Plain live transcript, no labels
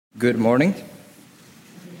Good morning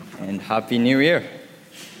and Happy New Year.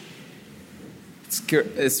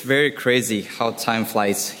 It's very crazy how time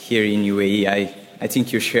flies here in UAE. I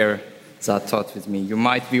think you share that thought with me. You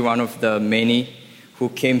might be one of the many who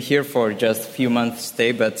came here for just a few months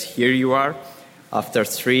stay, but here you are after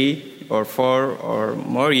 3 or 4 or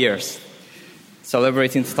more years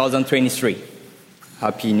celebrating 2023.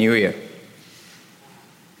 Happy New Year.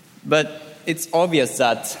 But it's obvious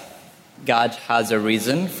that God has a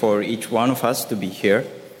reason for each one of us to be here.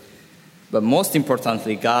 But most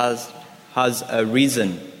importantly, God has a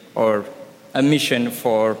reason or a mission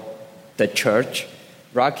for the church,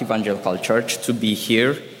 Rock Evangelical Church, to be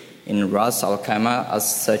here in Ras Al Khaimah at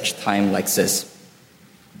such time like this.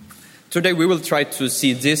 Today we will try to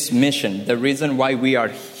see this mission, the reason why we are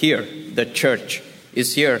here, the church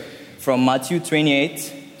is here, from Matthew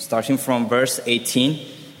 28, starting from verse 18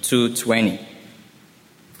 to 20.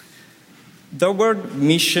 The word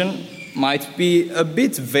mission might be a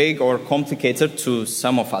bit vague or complicated to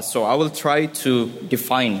some of us, so I will try to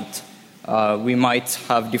define it. We might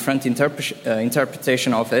have different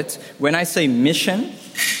interpretation of it. When I say mission,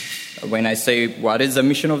 when I say what is the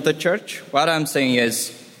mission of the church, what I'm saying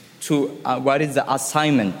is what is the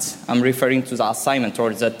assignment. I'm referring to the assignment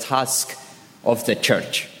or the task of the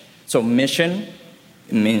church. So mission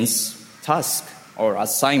means task or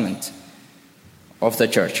assignment of the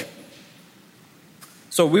church.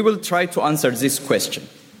 So we will try to answer this question.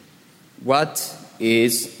 What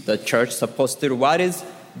is the church supposed to do? What is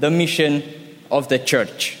the mission of the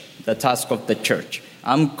church, the task of the church?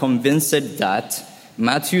 I'm convinced that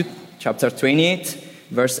Matthew chapter 28,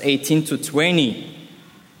 verse 18 to 20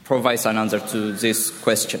 provides an answer to this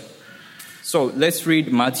question. So let's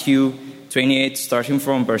read Matthew 28, starting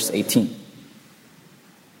from verse 18.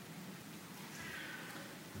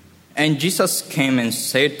 And Jesus came and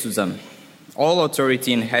said to them, "All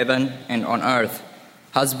authority in heaven and on earth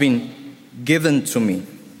has been given to me.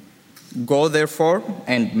 Go therefore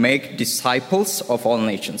and make disciples of all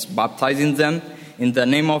nations, baptizing them in the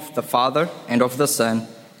name of the Father and of the Son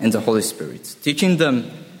and the Holy Spirit, teaching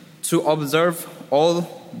them to observe all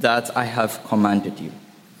that I have commanded you.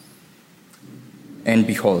 And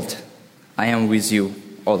behold, I am with you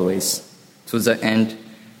always to the end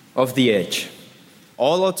of the age."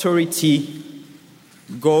 All authority,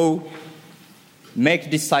 go, make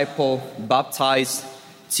disciple, baptize,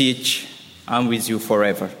 teach, I'm with you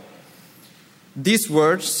forever. These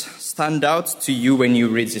words stand out to you when you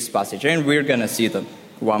read this passage, and we're going to see them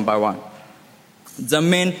one by one. The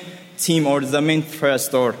main theme or the main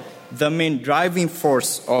thrust or the main driving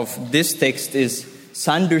force of this text is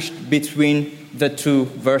sandwiched between the two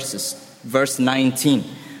verses. Verse 19,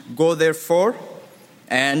 go therefore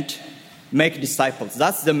and make disciples.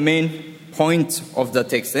 That's the main point of the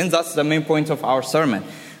text, and that's the main point of our sermon.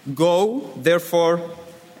 Go, therefore,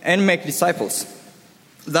 and make disciples.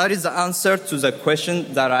 That is the answer to the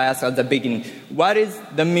question that I asked at the beginning. What is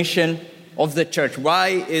the mission of the church?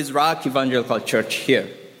 Why is Rock Evangelical Church here?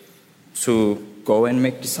 To go and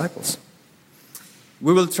make disciples.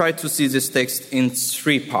 We will try to see this text in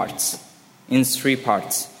three parts.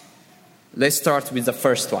 Let's start with the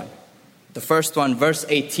first one. The first one, verse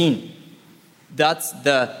 18. That's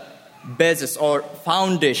the basis or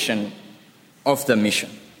foundation of the mission.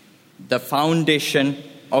 The foundation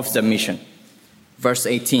of the mission. Verse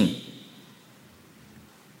 18.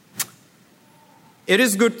 It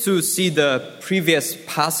is good to see the previous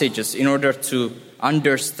passages in order to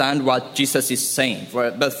understand what Jesus is saying.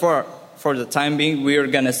 But for the time being, we are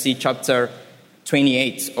going to see chapter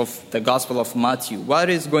 28 of the Gospel of Matthew. What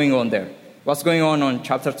is going on there? What's going on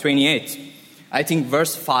chapter 28? I think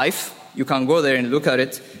verse 5, you can go there and look at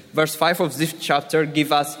it. Verse 5 of this chapter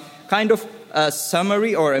gives us kind of a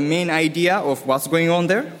summary or a main idea of what's going on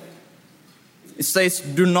there. It says,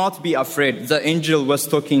 do not be afraid. The angel was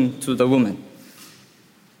talking to the woman.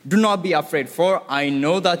 Do not be afraid, for I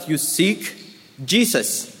know that you seek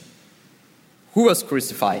Jesus, who was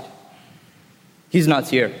crucified. He's not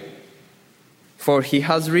here, for he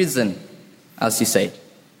has risen, as he said.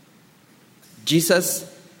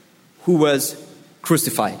 Jesus, who was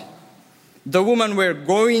crucified. The women were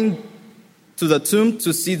going to the tomb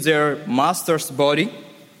to see their master's body,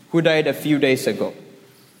 who died a few days ago.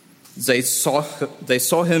 They saw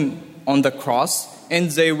him on the cross, and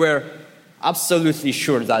they were absolutely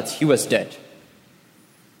sure that he was dead.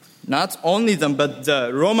 Not only them, but the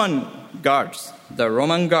Roman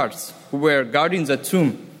guards who were guarding the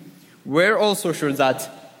tomb were also sure that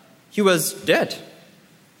he was dead.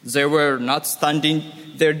 They were not standing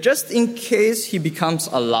there just in case he becomes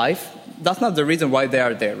alive. That's not the reason why they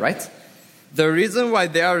are there, right? The reason why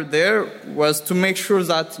they are there was to make sure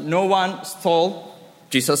that no one stole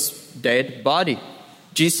Jesus' dead body.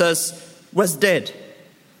 Jesus was dead.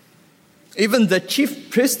 Even the chief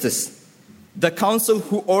priestess, the council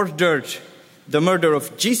who ordered the murder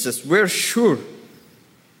of Jesus, were sure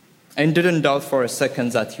and didn't doubt for a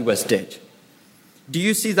second that he was dead. Do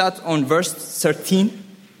you see that on verse 13?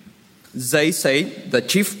 They say, the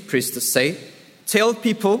chief priests say, tell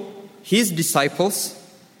people, his disciples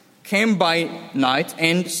came by night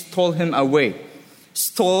and stole him away,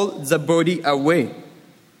 stole the body away.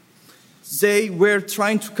 They were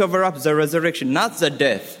trying to cover up the resurrection, not the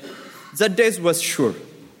death. The death was sure.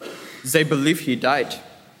 They believe he died.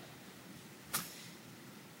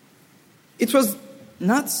 It was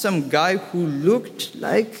not some guy who looked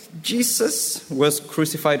like Jesus was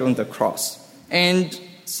crucified on the cross. And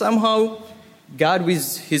somehow God,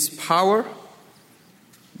 with his power,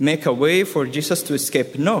 make a way for Jesus to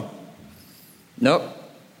escape. No.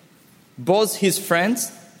 Both his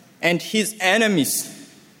friends and his enemies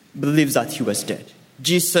believed that he was dead.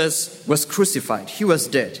 Jesus was crucified. He was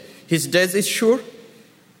dead. His death is sure.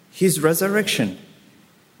 His resurrection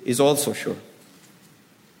is also sure.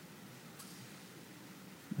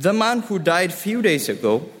 The man who died a few days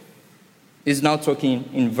ago is now talking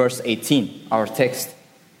in verse 18, our text.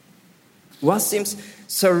 What seems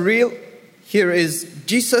surreal here is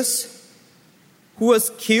Jesus, who was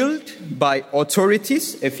killed by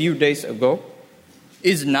authorities a few days ago,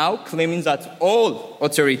 is now claiming that all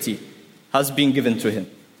authority has been given to him.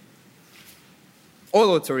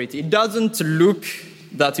 All authority. It doesn't look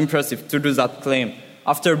that impressive to do that claim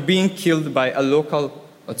after being killed by a local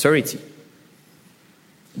authority.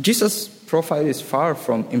 Jesus' profile is far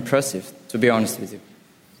from impressive, to be honest with you.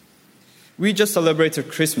 We just celebrated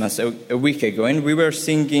Christmas a week ago, and we were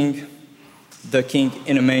singing The King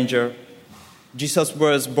in a Manger. Jesus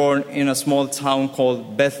was born in a small town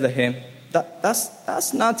called Bethlehem.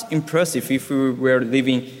 That's not impressive if we were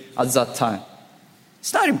living at that time.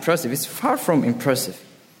 It's not impressive. It's far from impressive.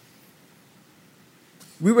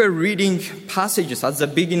 We were reading passages at the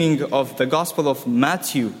beginning of the Gospel of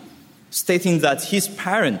Matthew stating that his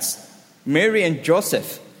parents, Mary and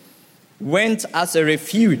Joseph, went as a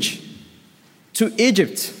refuge to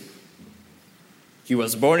Egypt. He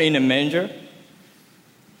was born in a manger.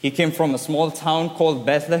 He came from a small town called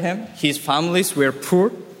Bethlehem. His families were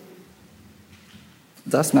poor.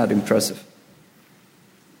 That's not impressive.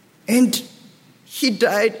 And he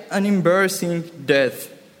died an embarrassing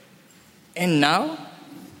death. And now,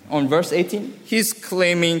 on verse 18, he's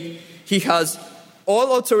claiming he has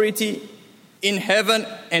all authority in heaven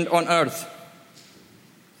and on earth.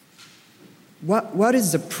 What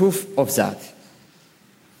is the proof of that?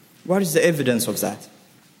 What is the evidence of that?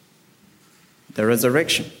 The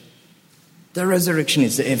resurrection. The resurrection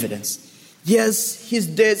is the evidence. Yes, his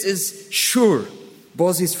death is sure.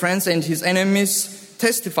 Both his friends and his enemies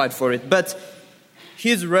testified for it, but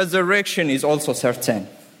his resurrection is also certain.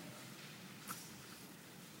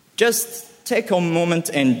 Just take a moment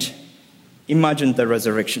and imagine the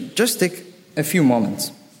resurrection. Just take a few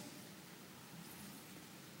moments.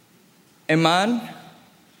 A man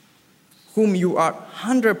whom you are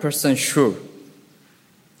 100% sure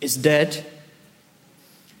is dead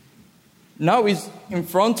now is in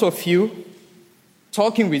front of you,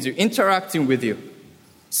 talking with you, interacting with you,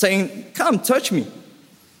 saying, "Come, touch me."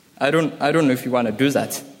 I don't know if you want to do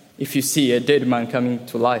that. If you see a dead man coming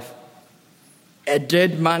to life, a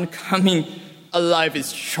dead man coming alive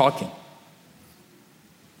is shocking.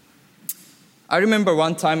 I remember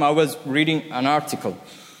one time I was reading an article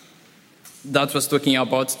that was talking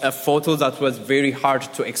about a photo that was very hard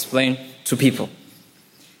to explain to people.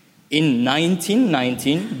 In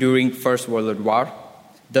 1919, during First World War,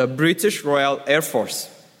 the British Royal Air Force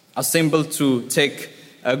assembled to take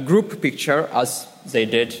a group picture, as they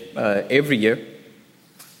did every year.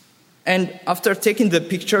 And after taking the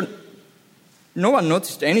picture, no one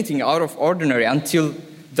noticed anything out of ordinary until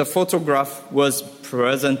the photograph was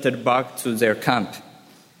presented back to their camp.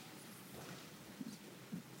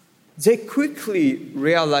 They quickly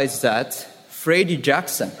realized that Freddie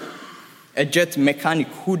Jackson, a jet mechanic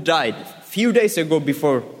who died a few days ago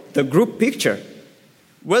before the group picture,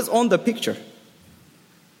 was on the picture.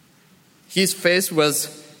 His face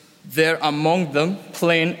was there among them,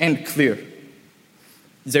 plain and clear.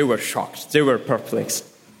 They were shocked. They were perplexed.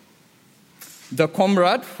 The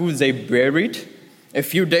comrade who they buried a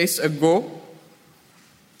few days ago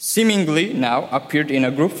seemingly now appeared in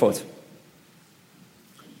a group photo.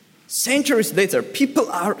 Centuries later, people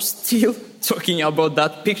are still talking about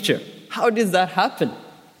that picture. How did that happen?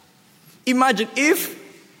 Imagine if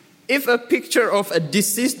if a picture of a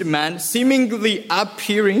deceased man seemingly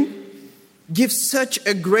appearing gives such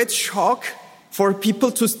a great shock for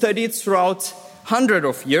people to study it throughout hundreds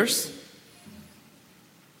of years,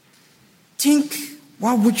 think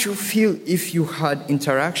what would you feel if you had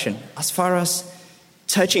interaction as far as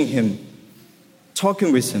touching him,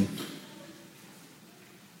 talking with him.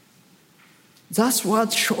 That's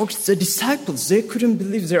what shocked the disciples. They couldn't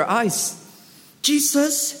believe their eyes.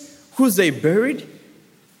 Jesus, who they buried,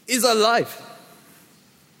 is alive.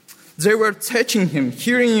 They were touching him,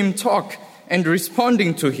 hearing him talk, and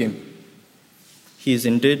responding to him. He is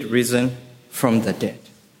indeed risen from the dead.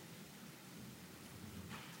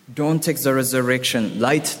 Don't take the resurrection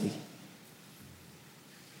lightly.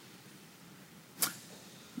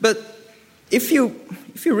 But if you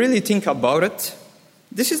really think about it,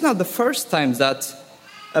 this is not the first time that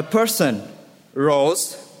a person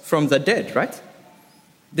rose from the dead, right?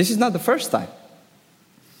 This is not the first time.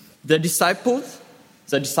 The disciples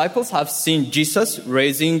have seen Jesus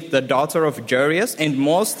raising the daughter of Jairus and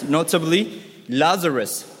most notably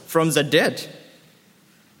Lazarus from the dead.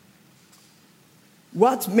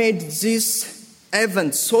 What made this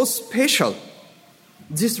event so special,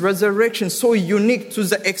 this resurrection so unique to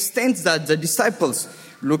the extent that the disciples,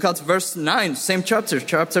 look at verse 9, same chapter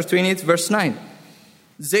 28, verse 9.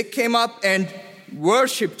 They came up and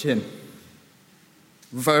worshipped him.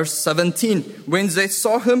 Verse 17, when they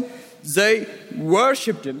saw him, they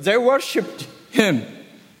worshipped him. They worshipped him.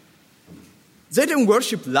 They didn't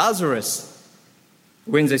worship Lazarus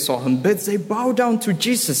when they saw him, but they bowed down to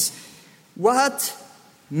Jesus. What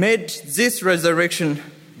made this resurrection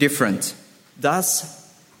different?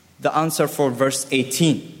 That's the answer for verse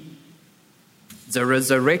 18. The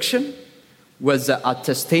resurrection was the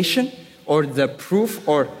attestation or the proof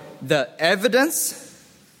or the evidence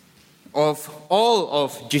of all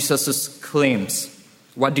of Jesus' claims.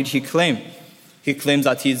 What did he claim? He claimed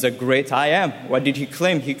that he is the great I am. What did he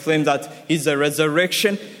claim? He claimed that he's the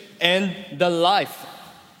resurrection and the life.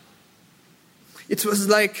 It was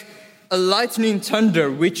like a lightning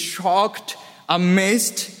thunder which shocked,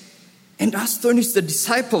 amazed, and astonished the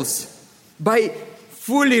disciples by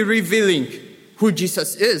fully revealing who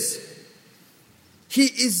Jesus is. He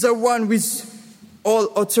is the one with all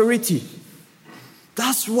authority.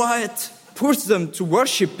 That's why it pushed them to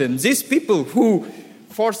worship him. These people who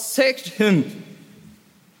forsaken him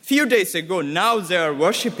a few days ago, now they are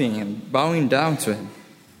worshiping him, bowing down to him.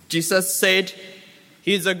 Jesus said,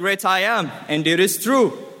 he is the great I am, and it is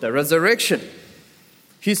true, the resurrection.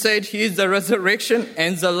 He said he is the resurrection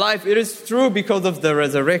and the life. It is true because of the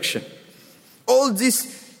resurrection. All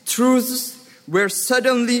these truths were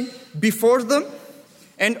suddenly before them,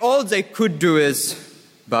 and all they could do is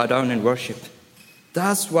bow down and worship.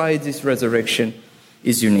 That's why this resurrection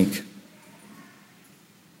is unique.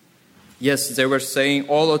 Yes, they were saying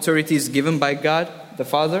all authority is given by God the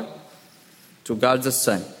Father to God the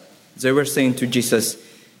Son. They were saying to Jesus,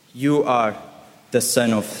 you are the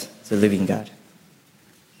Son of the living God.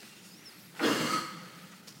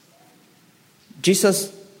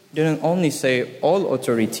 Jesus didn't only say all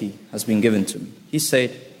authority has been given to me. He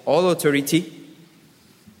said all authority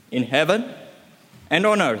in heaven and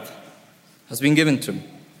on earth has been given to me.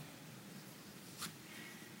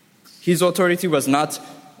 His authority was not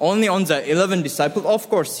only on the 11 disciples. Of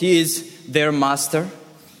course, he is their master.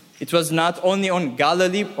 It was not only on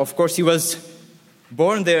Galilee. Of course, he was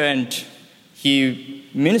born there and he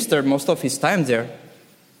ministered most of his time there.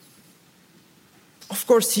 Of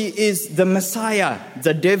course, he is the Messiah,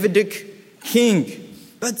 the Davidic king.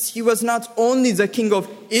 But he was not only the king of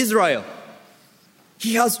Israel.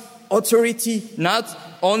 He has authority not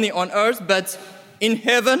only on earth, but in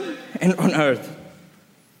heaven and on earth.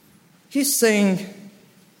 He's saying,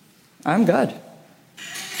 I'm God.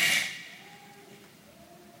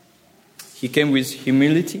 He came with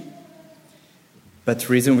humility, but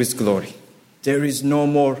risen with glory. There is no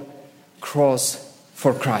more cross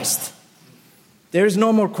for Christ. There is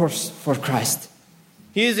no more cross for Christ.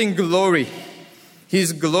 He is in glory.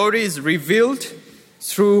 His glory is revealed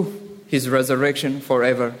through his resurrection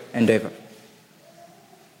forever and ever.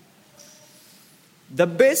 The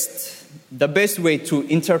best way to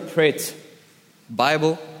interpret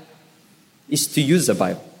Bible is to use the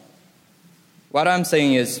Bible. What I'm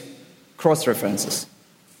saying is cross-references.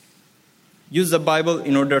 Use the Bible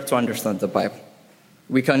in order to understand the Bible.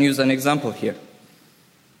 We can use an example here.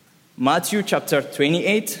 Matthew chapter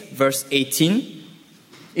 28, verse 18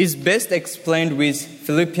 is best explained with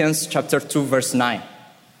Philippians chapter 2, verse 9.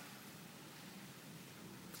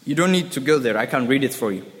 You don't need to go there. I can read it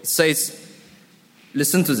for you. It says,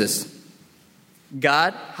 listen to this.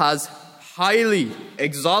 God has highly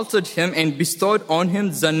exalted him and bestowed on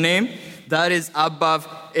him the name that is above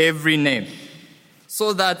every name,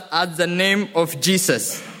 so that at the name of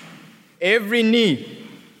Jesus, every knee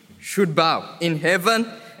should bow in heaven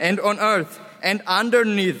and on earth and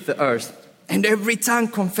underneath the earth, and every tongue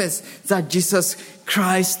confess that Jesus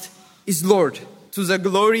Christ is Lord, to the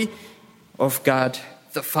glory of God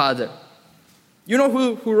the Father. You know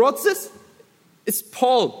who wrote this? It's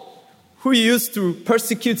Paul, who used to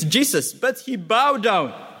persecute Jesus, but he bowed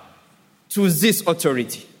down to this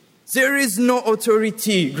authority. There is no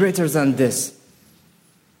authority greater than this.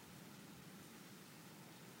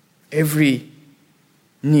 Every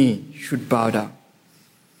knee should bow down,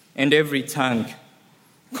 and every tongue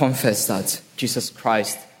confess that Jesus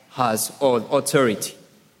Christ has all authority.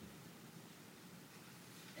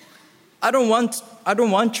 I don't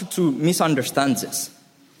want you to misunderstand this.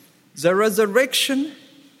 The resurrection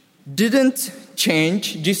didn't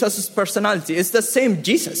change Jesus' personality. It's the same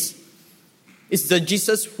Jesus. It's the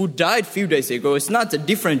Jesus who died a few days ago. It's not a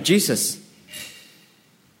different Jesus.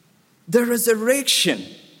 The resurrection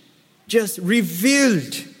just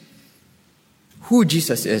revealed who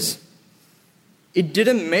Jesus is. It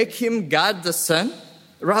didn't make him God the Son.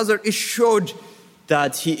 Rather, it showed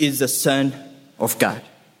that he is the Son of God.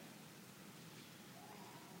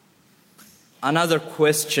 Another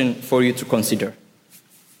question for you to consider.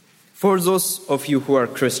 For those of you who are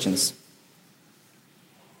Christians,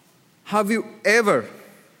 have you ever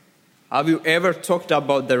talked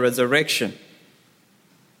about the resurrection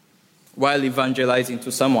while evangelizing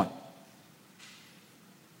to someone?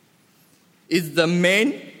 Is the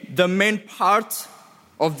main part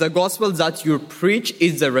of the gospel that you preach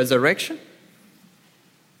is the resurrection?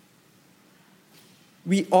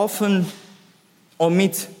 We often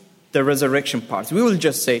omit the resurrection part. We will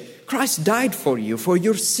just say, Christ died for you, for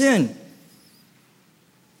your sin.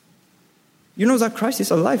 You know that Christ is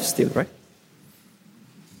alive still, right?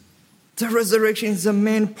 The resurrection is the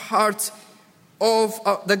main part of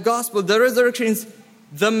the gospel. The resurrection is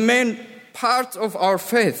the main part of our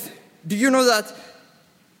faith. Do you know that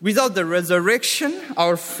without the resurrection,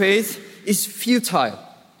 our faith is futile?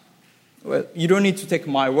 Well, you don't need to take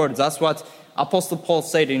my word. That's what Apostle Paul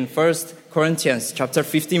said in 1 Corinthians chapter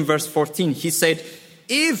 15, verse 14. He said,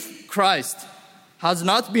 if Christ has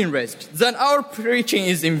not been raised, then our preaching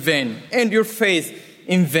is in vain and your faith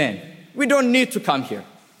in vain. We don't need to come here.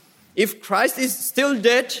 If Christ is still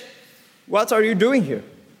dead, what are you doing here?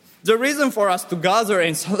 The reason for us to gather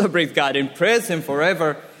and celebrate God and praise Him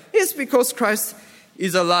forever is because Christ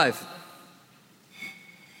is alive.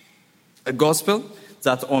 A gospel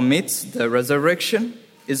that omits the resurrection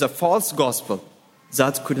is a false gospel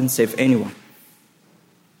that couldn't save anyone.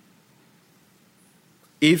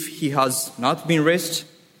 If he has not been raised,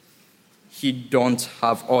 he don't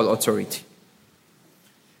have all authority.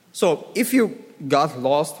 So if you got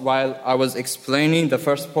lost while I was explaining the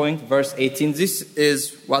first point, verse 18, this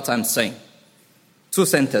is what I'm saying. 2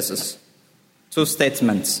 sentences, 2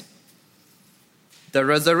 statements. The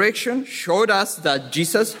resurrection showed us that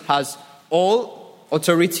Jesus has all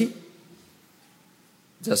authority.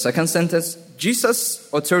 The second sentence, Jesus'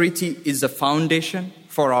 authority is the foundation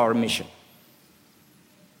for our mission.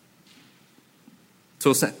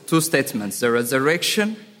 Two statements. The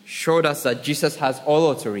resurrection showed us that Jesus has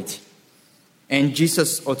all authority. And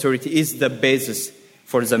Jesus' authority is the basis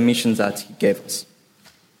for the mission that He gave us.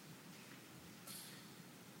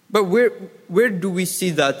 But where do we see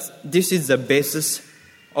that this is the basis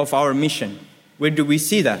of our mission? Where do we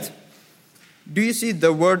see that? Do you see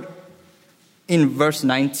the word in verse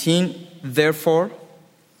 19, therefore?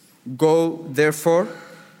 Go, therefore.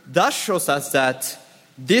 That shows us that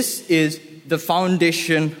this is the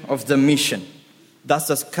foundation of the mission. That's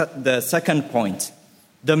the second point,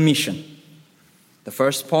 the mission. The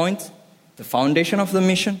first point, the foundation of the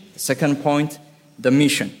mission. The second point, the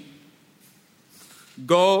mission.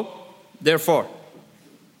 Go, therefore.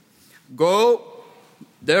 Go,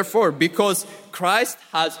 therefore, because Christ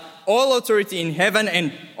has all authority in heaven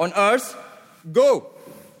and on earth. Go.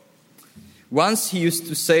 Once He used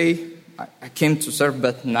to say, I came to serve,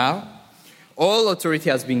 but now all authority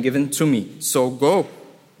has been given to me, so go.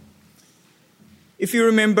 If you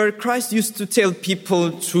remember, Christ used to tell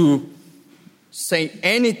people to say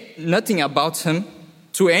nothing about Him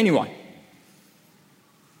to anyone.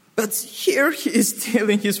 But here He is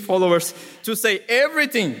telling His followers to say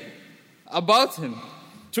everything about Him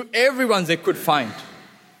to everyone they could find.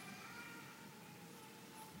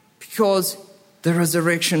 Because the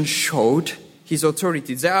resurrection showed His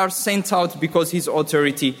authority. They are sent out because His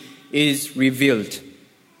authority is revealed.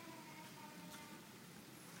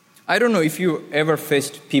 I don't know if you ever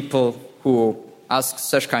faced people who ask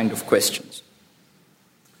such kind of questions.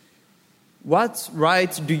 What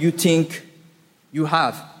right do you think you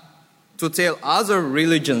have to tell other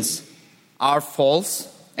religions are false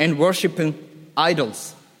and worshiping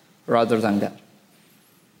idols rather than that?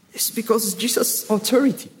 It's because Jesus'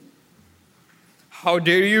 authority. How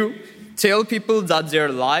dare you tell people that their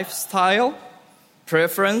lifestyle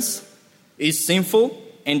preference is sinful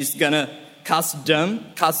and it's gonna cast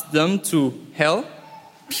them to hell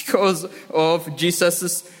because of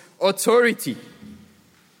Jesus' authority?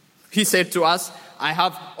 He said to us, I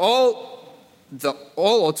have all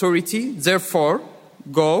authority, therefore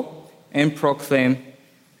go and proclaim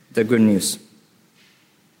the good news.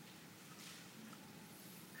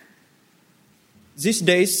 These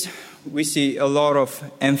days, we see a lot of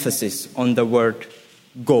emphasis on the word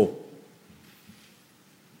go.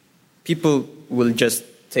 People will just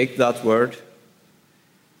take that word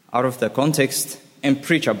out of the context and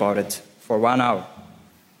preach about it for 1 hour.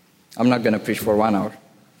 I'm not going to preach for 1 hour.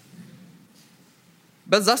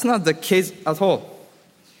 But that's not the case at all.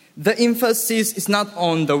 The emphasis is not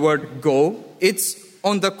on the word go, it's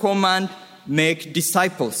on the command, make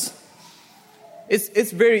disciples.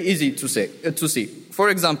 It's very easy to see. For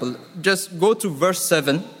example, just go to verse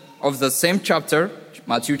 7 of the same chapter,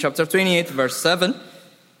 Matthew chapter 28, verse 7,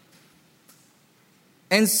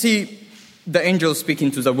 and see the angel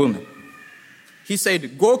speaking to the woman. He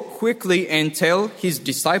said, go quickly and tell his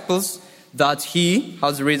disciples that he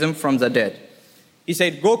has risen from the dead. He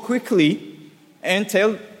said, go quickly and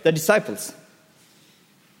tell the disciples.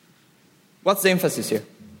 What's the emphasis here?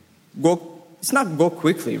 Go. It's not go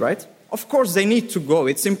quickly, right? Of course they need to go.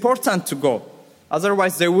 It's important to go.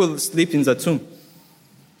 Otherwise they will sleep in the tomb.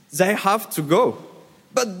 They have to go.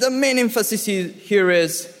 But the main emphasis here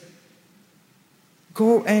is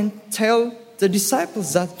go and tell the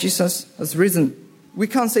disciples that Jesus has risen. We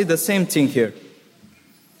can't say the same thing here.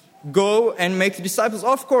 Go and make disciples.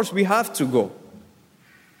 Of course we have to go.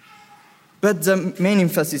 But the main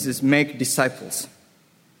emphasis is make disciples.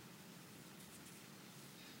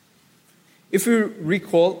 If you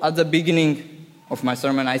recall, at the beginning of my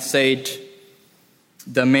sermon, I said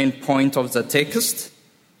the main point of the text,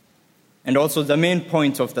 and also the main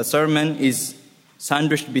point of the sermon is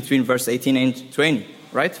sandwiched between verse 18 and 20,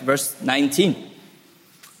 right? Verse 19.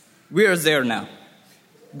 We are there now.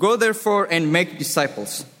 Go therefore and make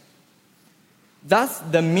disciples. That's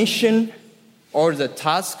the mission or the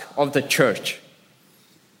task of the church.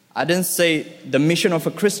 I didn't say the mission of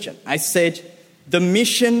a Christian. I said the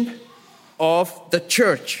mission of the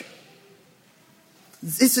church.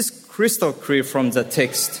 This is crystal clear from the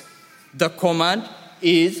text. The command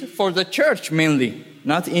is for the church mainly,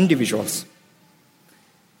 not individuals.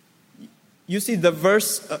 You see the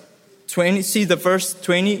verse 20,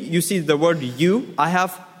 you see the word you. I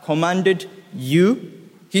have commanded you.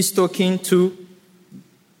 He's talking to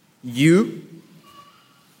you.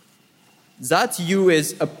 That you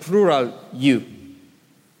is a plural you.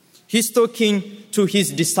 He's talking to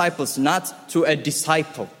his disciples, not to a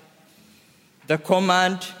disciple. The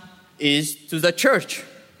command is to the church.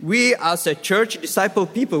 We as a church disciple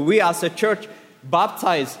people. We as a church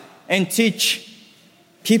baptize and teach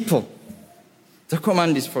people. The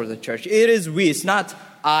command is for the church. It is we, it's not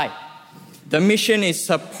I. The mission is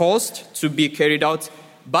supposed to be carried out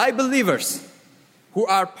by believers who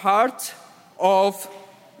are part of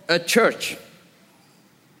a church.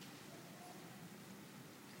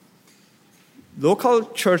 Local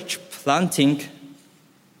church planting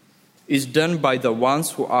is done by the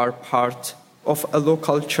ones who are part of a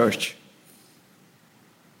local church.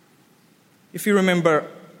 If you remember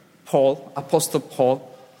Paul, Apostle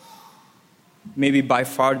Paul, maybe by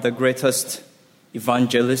far the greatest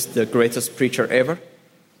evangelist, the greatest preacher ever.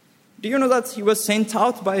 Do you know that he was sent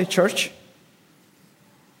out by a church?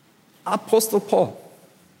 Apostle Paul.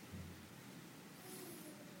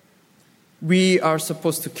 We are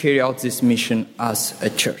supposed to carry out this mission as a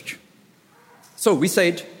church. So we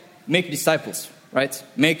said, make disciples, right?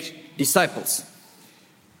 Make disciples.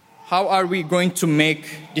 How are we going to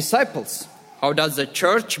make disciples? How does the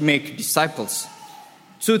church make disciples?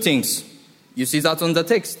 Two things. You see that on the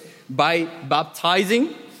text. By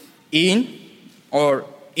baptizing in or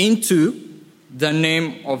into the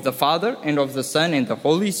name of the Father and of the Son and the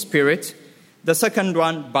Holy Spirit. The second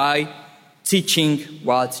one, by teaching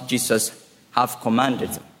what Jesus have commanded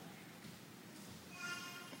them.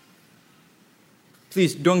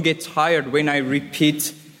 Please don't get tired when I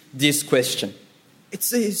repeat this question.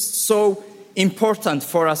 It's so important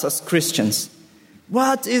for us as Christians.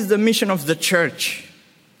 What is the mission of the church?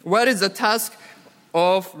 What is the task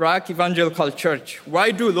of Rock Evangelical Church?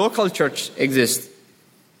 Why do local churches exist?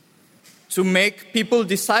 to make people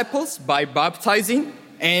disciples by baptizing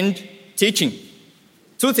and teaching.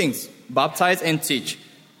 Two things, baptize and teach.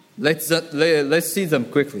 Let's see them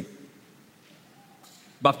quickly.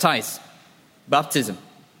 Baptize, baptism.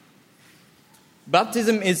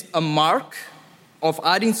 Baptism is a mark of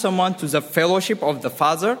adding someone to the fellowship of the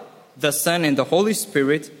Father, the Son, and the Holy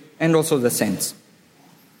Spirit, and also the saints.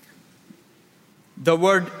 The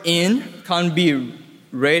word in can be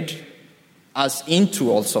read as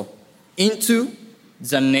into also. Into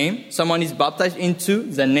the name. Someone is baptized into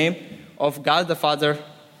the name of God the Father,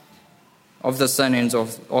 of the Son, and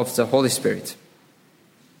of the Holy Spirit.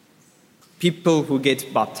 People who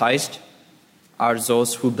get baptized are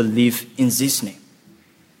those who believe in this name.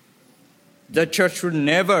 The church should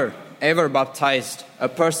never, ever baptize a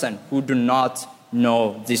person who do not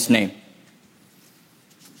know this name.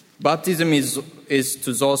 Baptism is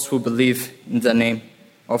to those who believe in the name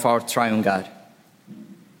of our triune God.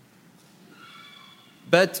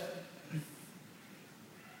 But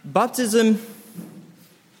baptism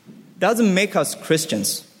doesn't make us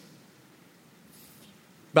Christians.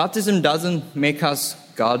 Baptism doesn't make us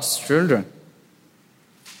God's children.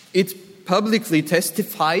 It publicly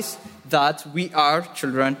testifies that we are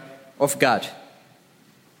children of God.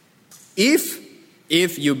 If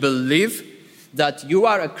you believe that you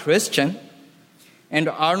are a Christian and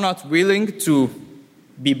are not willing to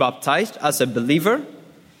be baptized as a believer,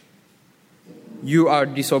 you are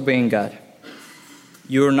disobeying God.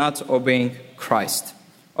 You're not obeying Christ.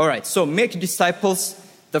 All right, so make disciples.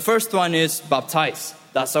 The first one is baptize.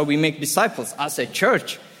 That's how we make disciples as a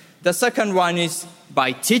church. The second one is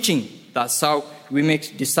by teaching. That's how we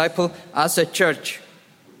make disciples as a church.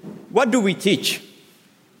 What do we teach?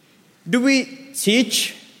 Do we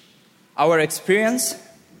teach our experience?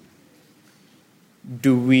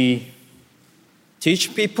 Do we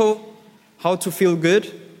teach people how to feel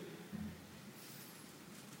good?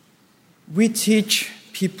 We teach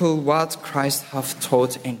people what Christ has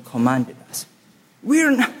taught and commanded us.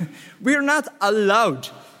 We're not allowed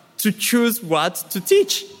to choose what to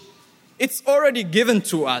teach. It's already given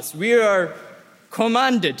to us. We are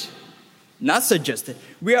commanded, not suggested.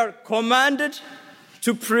 We are commanded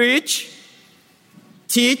to preach,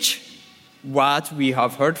 teach what we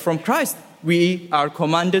have heard from Christ. We are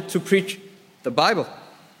commanded to preach the Bible.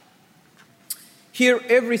 Here,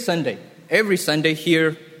 every Sunday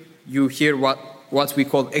here, you hear what we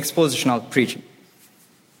call expositional preaching.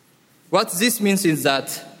 What this means is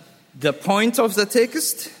that the point of the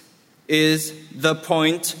text is the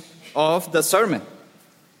point of the sermon.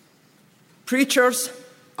 Preachers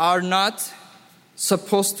are not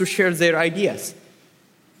supposed to share their ideas.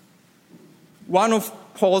 One of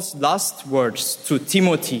Paul's last words to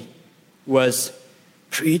Timothy was,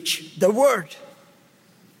 preach the word.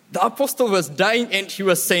 The apostle was dying and he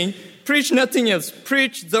was saying, preach nothing else,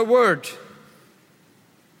 preach the word.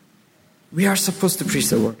 We are supposed to preach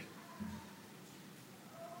the word.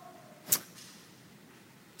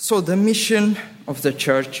 So the mission of the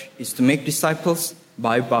church is to make disciples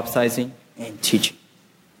by baptizing and teaching.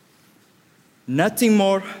 Nothing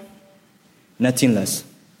more, nothing less.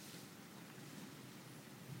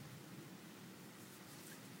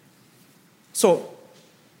 So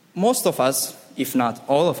most of us, if not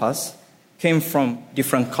all of us, came from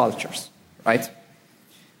different cultures, right?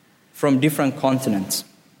 From different continents.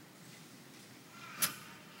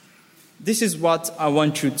 This is what I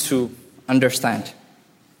want you to understand.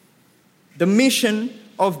 The mission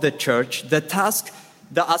of the church, the task,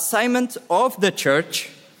 the assignment of the church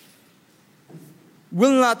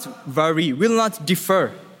will not vary, will not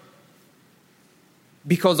differ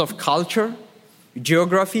because of culture,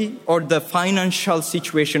 geography, or the financial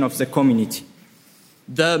situation of the community.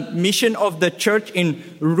 The mission of the church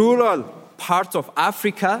in rural parts of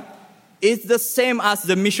Africa is the same as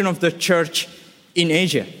the mission of the church in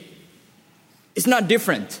Asia. It's not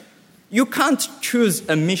different. You can't choose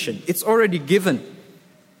a mission. It's already given.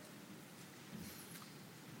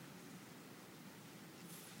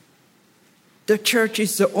 The church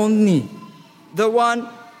is the one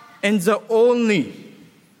and the only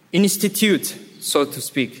institute, so to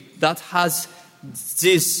speak, that has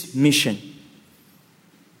this mission.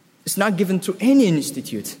 It's not given to any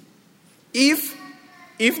institute. If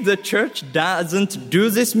the church doesn't do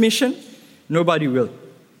this mission, nobody will.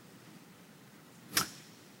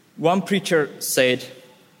 One preacher said,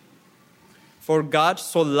 "For God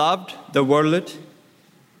so loved the world,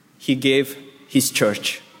 he gave his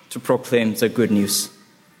church to proclaim the good news."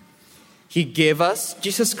 He gave us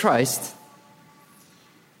Jesus Christ,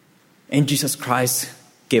 and Jesus Christ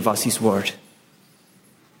gave us his word.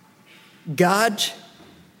 God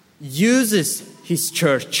uses his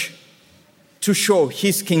church to show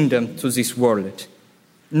his kingdom to this world.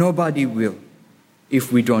 Nobody will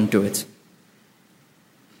if we don't do it.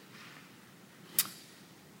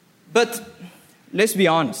 But let's be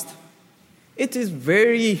honest. It is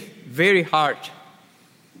very, very hard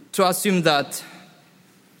to assume that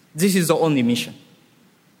this is the only mission.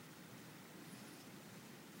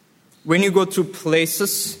 When you go to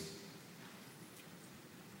places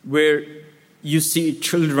where you see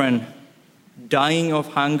children dying of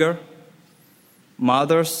hunger,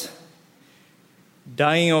 mothers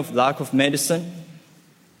dying of lack of medicine,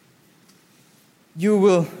 you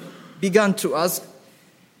will begin to ask,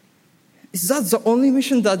 is that the only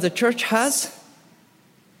mission that the church has?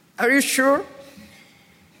 Are you sure?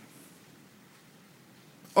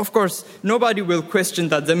 Of course, nobody will question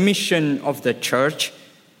that the mission of the church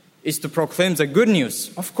is to proclaim the good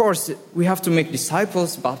news. Of course, we have to make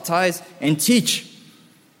disciples, baptize, and teach.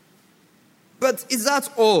 But is that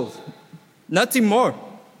all? Nothing more.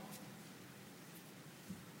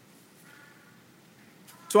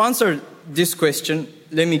 To answer this question,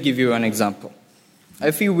 let me give you an example.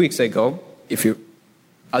 A few weeks ago,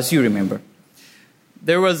 as you remember,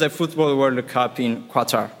 there was a football World Cup in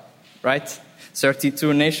Qatar, right?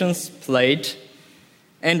 32 nations played,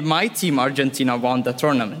 and my team, Argentina, won the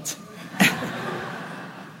tournament.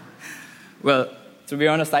 Well, to be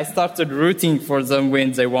honest, I started rooting for them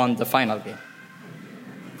when they won the final game.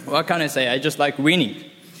 What can I say? I just like winning.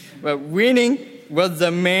 Well, winning was the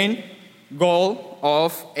main goal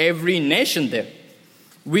of every nation there.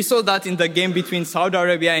 We saw that in the game between Saudi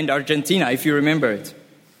Arabia and Argentina, if you remember it.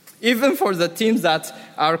 Even for the teams that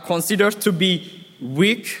are considered to be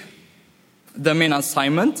weak, the main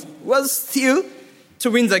assignment was still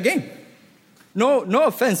to win the game. No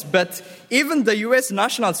offense, but even the US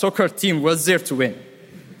national soccer team was there to win.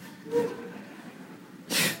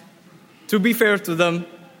 To be fair to them,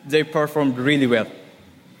 they performed really well.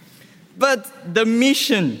 But the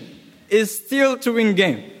mission is still to win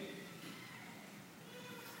game.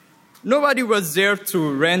 Nobody was there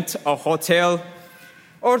to rent a hotel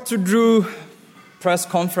or to do press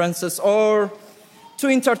conferences or to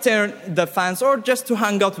entertain the fans or just to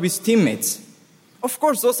hang out with teammates. Of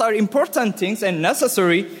course, those are important things and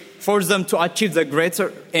necessary for them to achieve the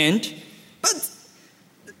greater end, but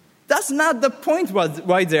that's not the point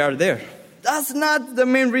why they are there. That's not the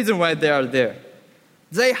main reason why they are there.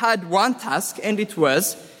 They had one task, and it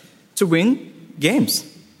was to win games.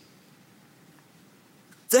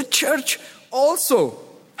 The church also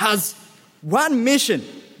has one mission,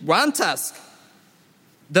 one task.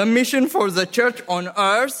 The mission for the church on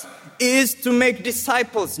earth is to make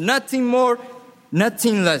disciples, nothing more,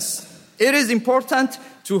 nothing less. It is important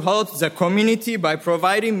to help the community by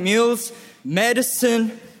providing meals,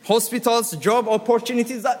 medicine, hospitals, job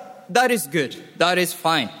opportunities. That is good. That is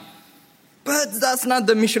fine. But that's not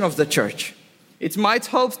the mission of the church. It might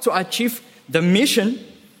help to achieve the mission,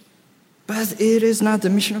 but it is not the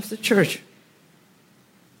mission of the church.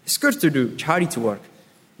 It's good to do charity work.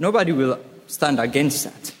 Nobody will stand against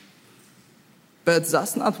that. But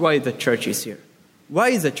that's not why the church is here. Why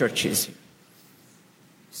is the church is here?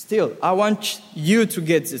 Still, I want you to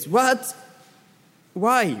get this. What?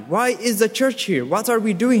 Why? Why is the church here? What are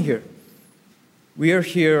we doing here? We are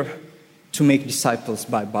here to make disciples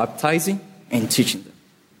by baptizing and teaching them.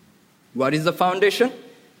 What is the foundation?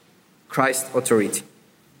 Christ's authority.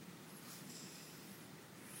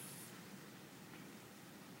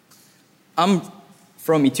 I'm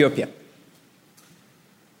from Ethiopia.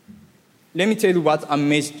 Let me tell you what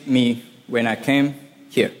amazed me when I came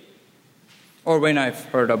here, or when I've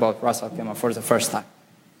heard about Ras Al Khaimah for the first time.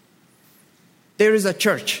 There is a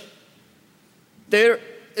church. There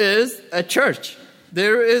is a church.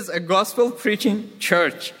 There is a gospel preaching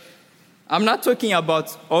church. I'm not talking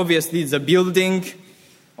about, obviously, the building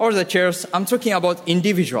or the chairs. I'm talking about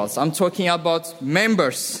individuals. I'm talking about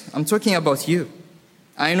members. I'm talking about you.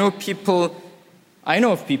 I know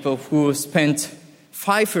of people who spent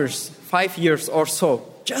 5 years or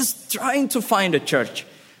so just trying to find a church.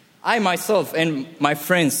 I myself and my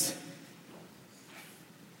friends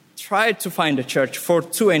tried to find a church for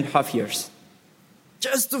 2.5 years.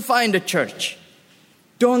 Just to find a church.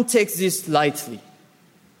 Don't take this lightly.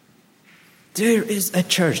 There is a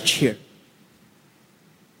church here.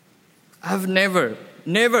 I've never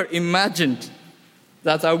imagined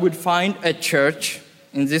that I would find a church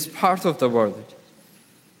in this part of the world.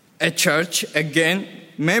 A church, again,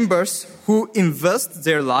 members who invest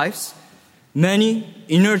their lives, money,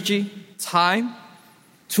 energy, time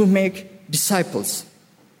to make disciples.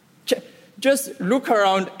 Just look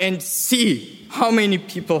around and see how many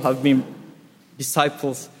people have been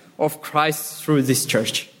disciples of Christ through this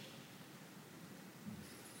church.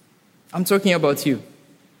 I'm talking about you.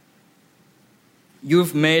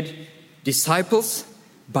 You've made disciples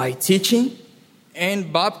by teaching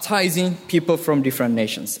and baptizing people from different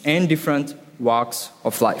nations and different walks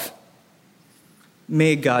of life.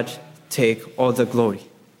 May God take all the glory.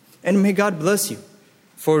 And may God bless you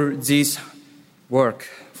for this work,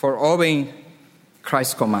 for obeying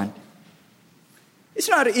Christ's command. It's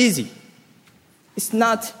not easy. It's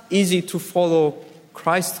not easy to follow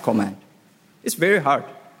Christ's command. It's very hard.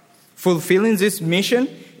 Fulfilling this mission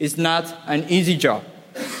is not an easy job.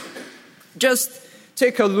 Just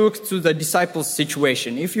take a look to the disciples'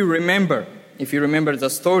 situation. If you remember the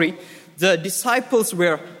story, the disciples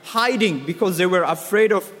were hiding because they were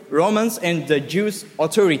afraid of Romans and the Jews'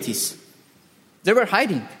 authorities. They were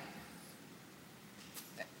hiding.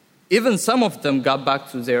 Even some of them got back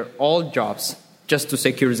to their old jobs just to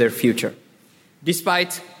secure their future.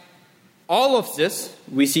 Despite all of this,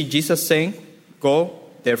 we see Jesus saying, "Go,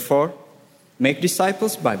 therefore, make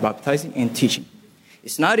disciples by baptizing and teaching."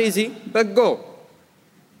 It's not easy, but go.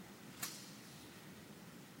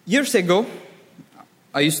 Years ago,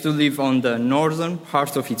 I used to live on the northern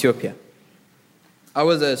part of Ethiopia. I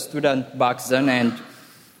was a student back then, and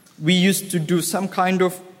we used to do some kind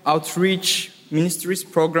of outreach ministries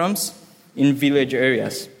programs in village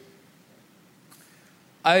areas.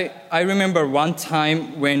 I remember one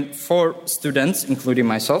time when 4 students, including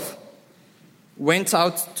myself, went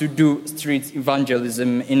out to do street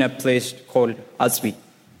evangelism in a place called Azbi.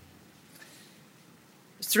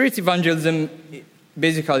 Street evangelism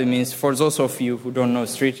basically means, for those of you who don't know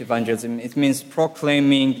street evangelism, it means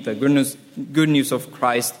proclaiming the good news of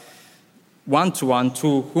Christ one-to-one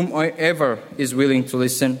to whomever is willing to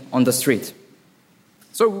listen on the street.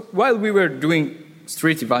 So while we were doing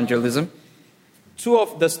street evangelism, 2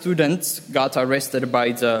 of the students got arrested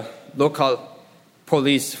by the local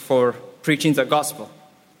police for preaching the gospel.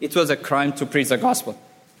 It was a crime to preach the gospel.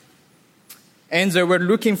 And they were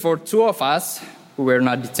looking for 2 of us who were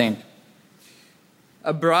not detained.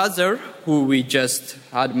 A brother who we just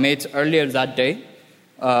had met earlier that day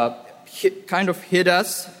kind of hid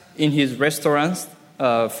us in his restaurant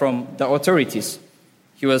from the authorities.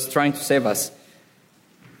 He was trying to save us.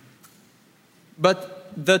 But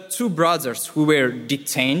the 2 brothers who were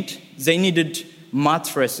detained, they needed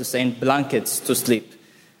mattresses and blankets to sleep.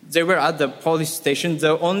 They were at the police station.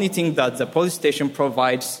 The only thing that the police station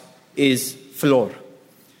provides is floor,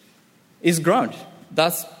 is ground.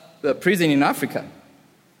 That's the prison in Africa.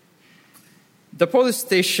 The police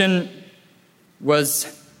station was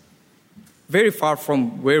very far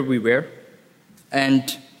from where we were,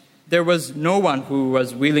 and there was no one who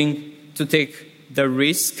was willing to take the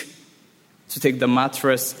risk to take the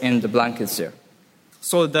mattress and the blankets there.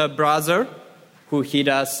 So the brother who hid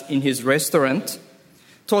us in his restaurant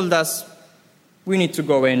told us we need to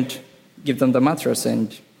go and give them the mattress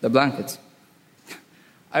and the blankets.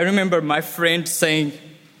 I remember my friend saying,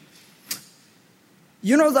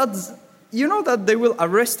 you know that they will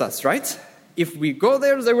arrest us, right? If we go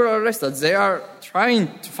there, they will arrest us. They are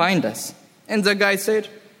trying to find us. And the guy said,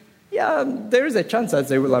 yeah, there is a chance that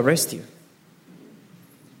they will arrest you.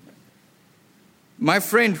 My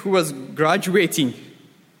friend who was graduating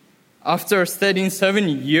after studying 7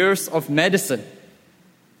 years of medicine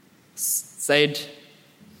said,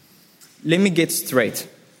 let me get straight.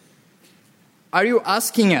 Are you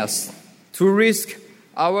asking us to risk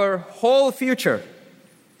our whole future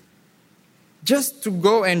just to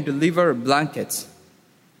go and deliver blankets?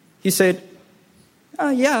 He said,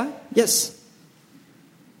 yes.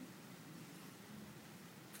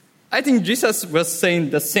 I think Jesus was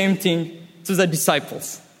saying the same thing to the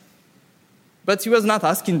disciples. But he was not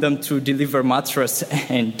asking them to deliver mattress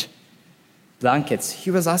and blankets. He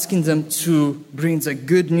was asking them to bring the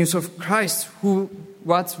good news of Christ,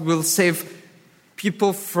 what will save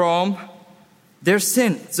people from their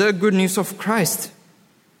sin, the good news of Christ.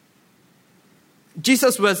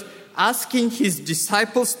 Jesus was asking his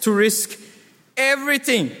disciples to risk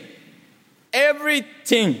everything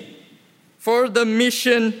for the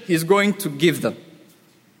mission he's going to give them.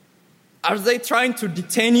 Are they trying to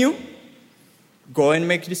detain you? Go and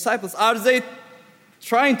make disciples. Are they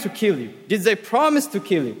trying to kill you? Did they promise to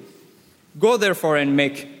kill you? Go therefore and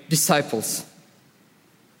make disciples.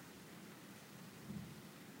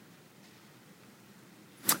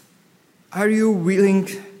 Are you willing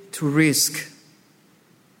to risk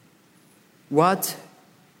what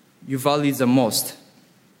you value the most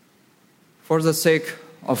for the sake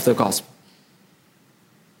of the gospel?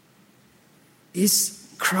 Is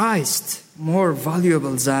Christ more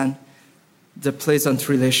valuable than the pleasant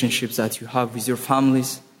relationships that you have with your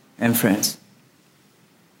families and friends?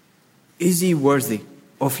 Is he worthy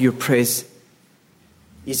of your praise?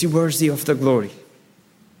 Is he worthy of the glory?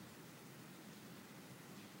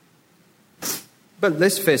 But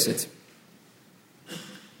let's face it,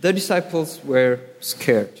 the disciples were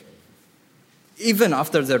scared. Even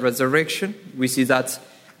after the resurrection, we see that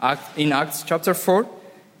in Acts chapter 4,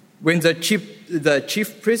 when the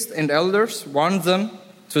chief priests and elders warned them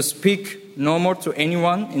to speak no more to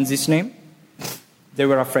anyone in this name, they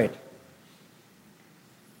were afraid.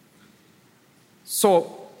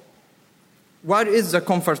 So, what is the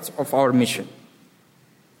comfort of our mission?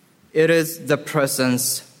 It is the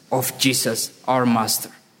presence of Jesus, our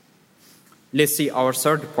Master. Let's see our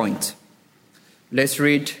third point. Let's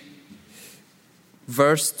read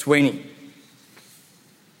verse 20.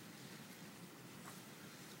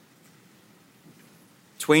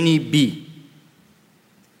 "20b.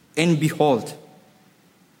 And behold,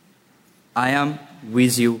 I am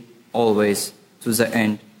with you always to the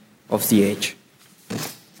end of the age."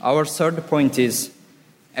 Our third point is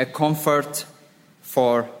a comfort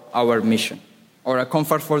for our mission, or a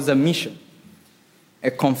comfort for the mission. A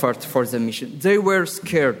comfort for the mission. They were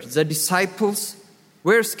scared. The disciples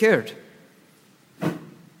were scared.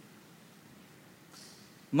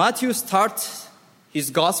 Matthew starts his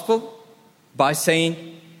gospel by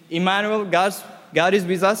saying, Emmanuel, God is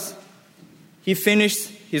with us. He finished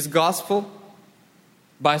his gospel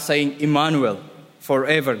by saying, Emmanuel,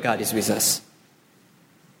 forever God is with us.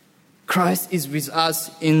 Christ is with us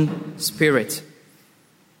in spirit.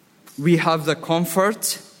 We have the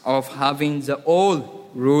comfort of having the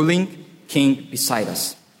all-ruling King beside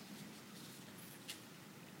us.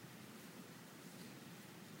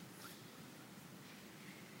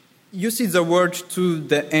 You see the word "to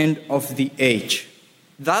the end of the age."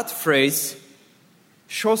 That phrase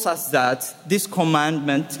shows us that this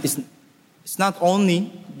commandment is not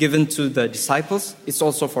only given to the disciples, it's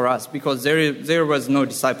also for us, because there was no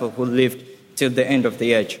disciple who lived till the end of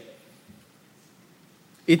the age.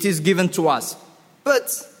 It is given to us.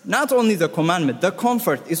 But not only the commandment, the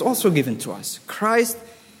comfort is also given to us. Christ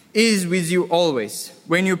is with you always.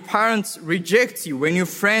 When your parents reject you, when your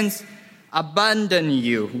friends abandon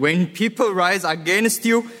you, when people rise against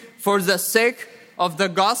you for the sake of the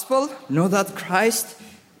gospel, know that Christ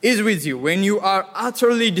is with you. When you are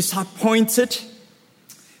utterly disappointed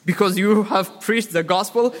because you have preached the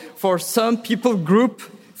gospel for some people group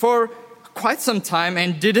for quite some time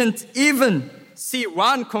and didn't even see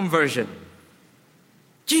one conversion,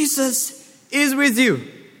 Jesus is with you.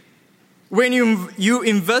 When you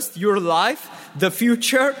invest your life, the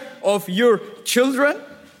future of your children,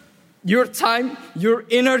 your time, your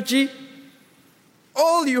energy,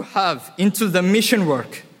 all you have into the mission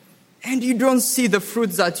work, and you don't see the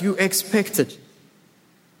fruits that you expected,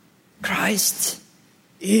 Christ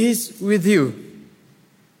is with you.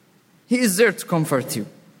 He is there to comfort you.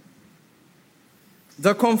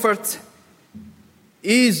 The comfort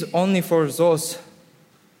is only for those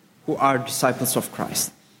who are disciples of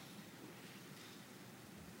Christ.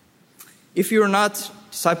 If you're not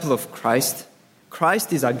a disciple of Christ,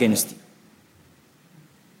 Christ is against you.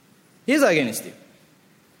 He is against you.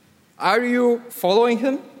 Are you following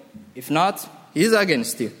him? If not, he is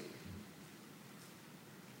against you.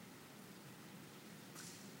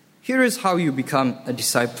 Here is how you become a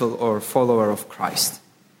disciple or follower of Christ.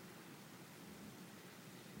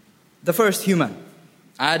 The first human,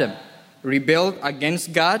 Adam, rebelled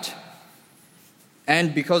against God,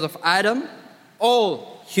 and because of Adam,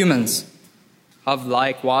 all humans have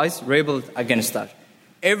likewise rebelled against that.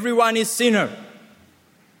 Everyone is sinner.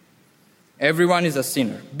 Everyone is a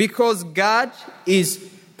sinner. Because God is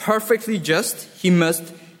perfectly just, he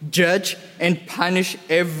must judge and punish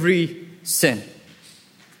every sin.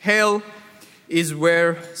 Hell is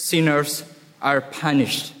where sinners are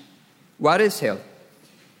punished. What is hell?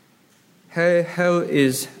 Hell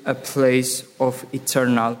is a place of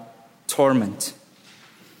eternal torment.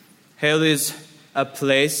 Hell is a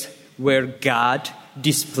place where God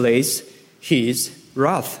displays his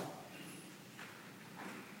wrath.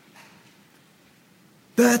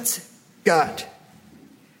 But God,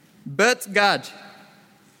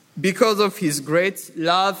 because of his great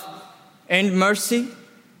love and mercy,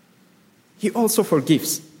 he also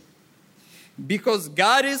forgives. Because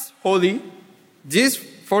God is holy, this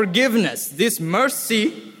forgiveness, this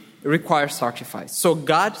mercy requires sacrifice. So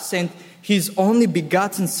God sent his only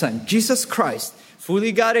begotten Son, Jesus Christ,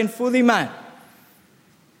 fully God and fully man,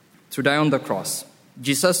 to die on the cross.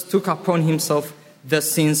 Jesus took upon himself the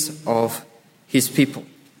sins of his people.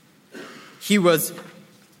 He was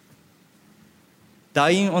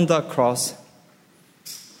dying on the cross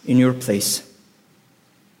in your place.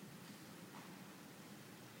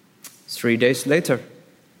 3 days later,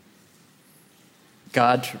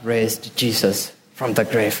 God raised Jesus from the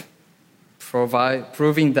grave,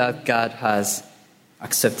 proving that God has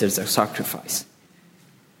accepted the sacrifice.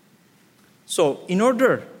 So, in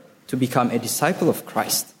order to become a disciple of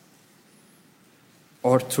Christ,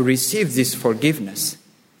 or to receive this forgiveness,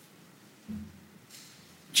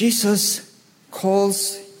 Jesus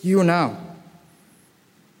calls you now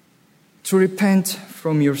to repent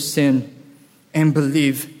from your sin and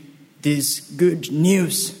believe this good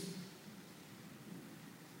news.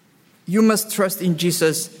 You must trust in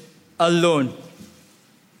Jesus alone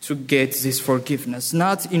to get this forgiveness,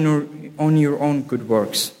 not on your own good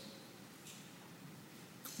works.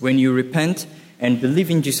 When you repent and believe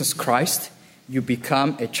in Jesus Christ, you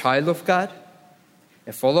become a child of God,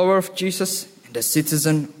 a follower of Jesus, and a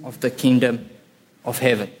citizen of the kingdom of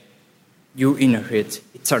heaven. You inherit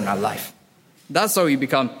eternal life. That's how you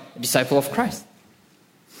become a disciple of Christ.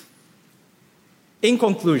 In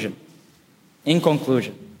conclusion,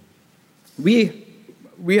 we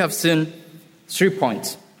have seen 3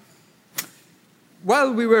 points.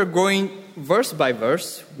 While we were going verse by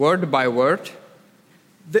verse, word by word,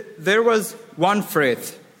 there was one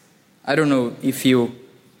phrase. I don't know if you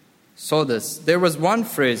saw this. There was one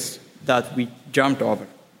phrase that we jumped over.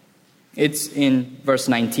 It's in verse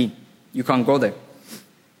 19. You can go there.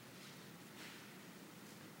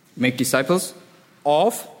 Make disciples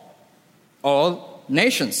of all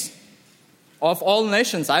nations. Of all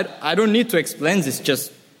nations. I don't need to explain this.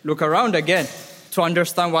 Just look around again to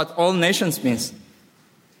understand what all nations means.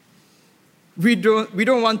 We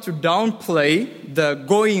don't want to downplay the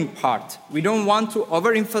going part. We don't want to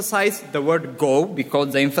overemphasize the word go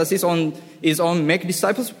because the emphasis is on make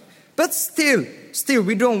disciples. But still,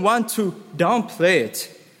 we don't want to downplay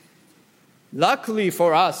it. Luckily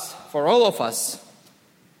for us, for all of us,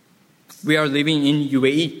 we are living in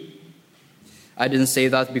UAE. I didn't say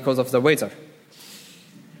that because of the weather.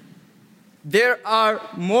 There are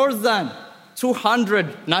more than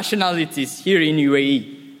 200 nationalities here in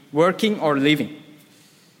UAE, working or living.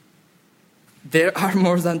 There are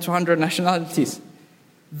more than 200 nationalities.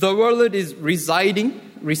 The world is residing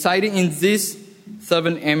in these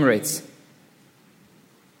 7 emirates.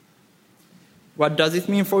 What does it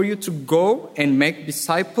mean for you to go and make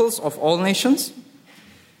disciples of all nations?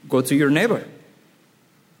 Go to your neighbor.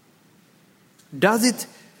 Does it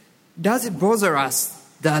bother us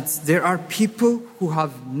that there are people who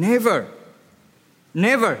have never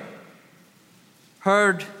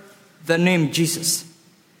heard the name Jesus,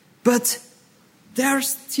 but they are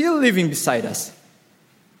still living beside us?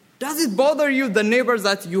 Does it bother you, the neighbors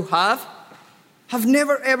that you have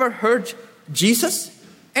never ever heard Jesus,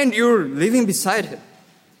 and you're living beside him?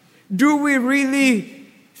 Do we really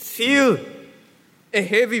feel a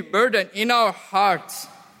heavy burden in our hearts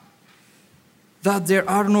that there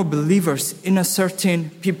are no believers in a certain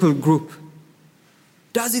people group?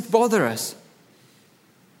 Does it bother us?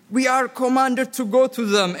 We are commanded to go to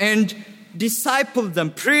them and disciple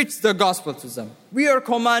them, preach the gospel to them. We are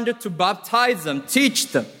commanded to baptize them, teach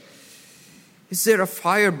them. Is there a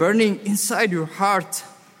fire burning inside your heart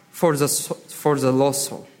for the lost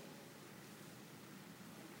soul?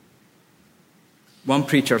 One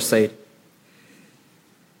preacher said,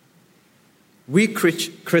 we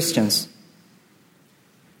Christians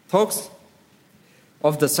talks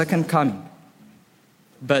of the second coming,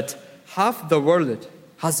 but half the world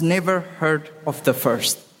has never heard of the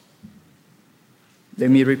first.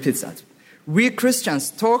 Let me repeat that. We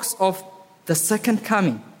Christians talks of the second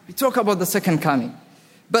coming. We talk about the second coming,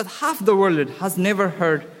 but half the world has never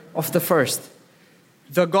heard of the first.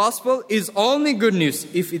 The gospel is only good news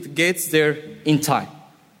if it gets there in time.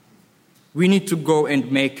 We need to go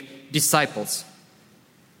and make disciples.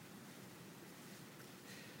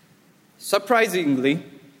 Surprisingly,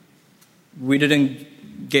 we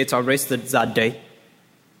didn't get arrested that day.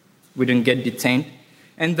 We didn't get detained.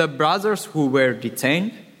 And the brothers who were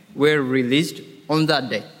detained were released on that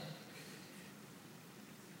day.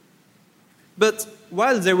 But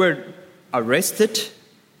while they were arrested,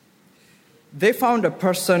 they found a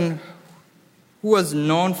person who was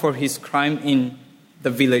known for his crime in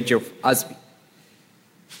the village of Azbi.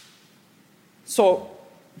 So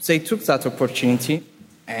they took that opportunity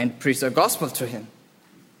and preached the gospel to him.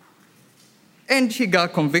 And he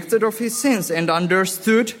got convicted of his sins and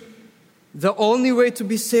understood the only way to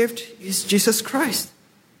be saved is Jesus Christ.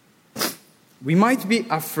 We might be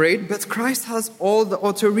afraid, but Christ has all the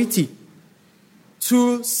authority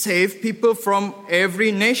to save people from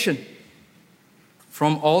every nation,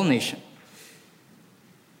 from all nations.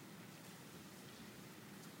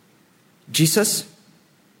 Jesus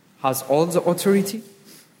has all the authority,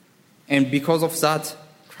 and because of that,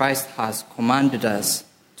 Christ has commanded us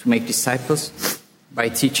to make disciples by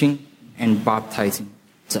teaching and baptizing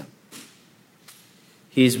them.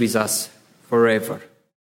 He is with us forever.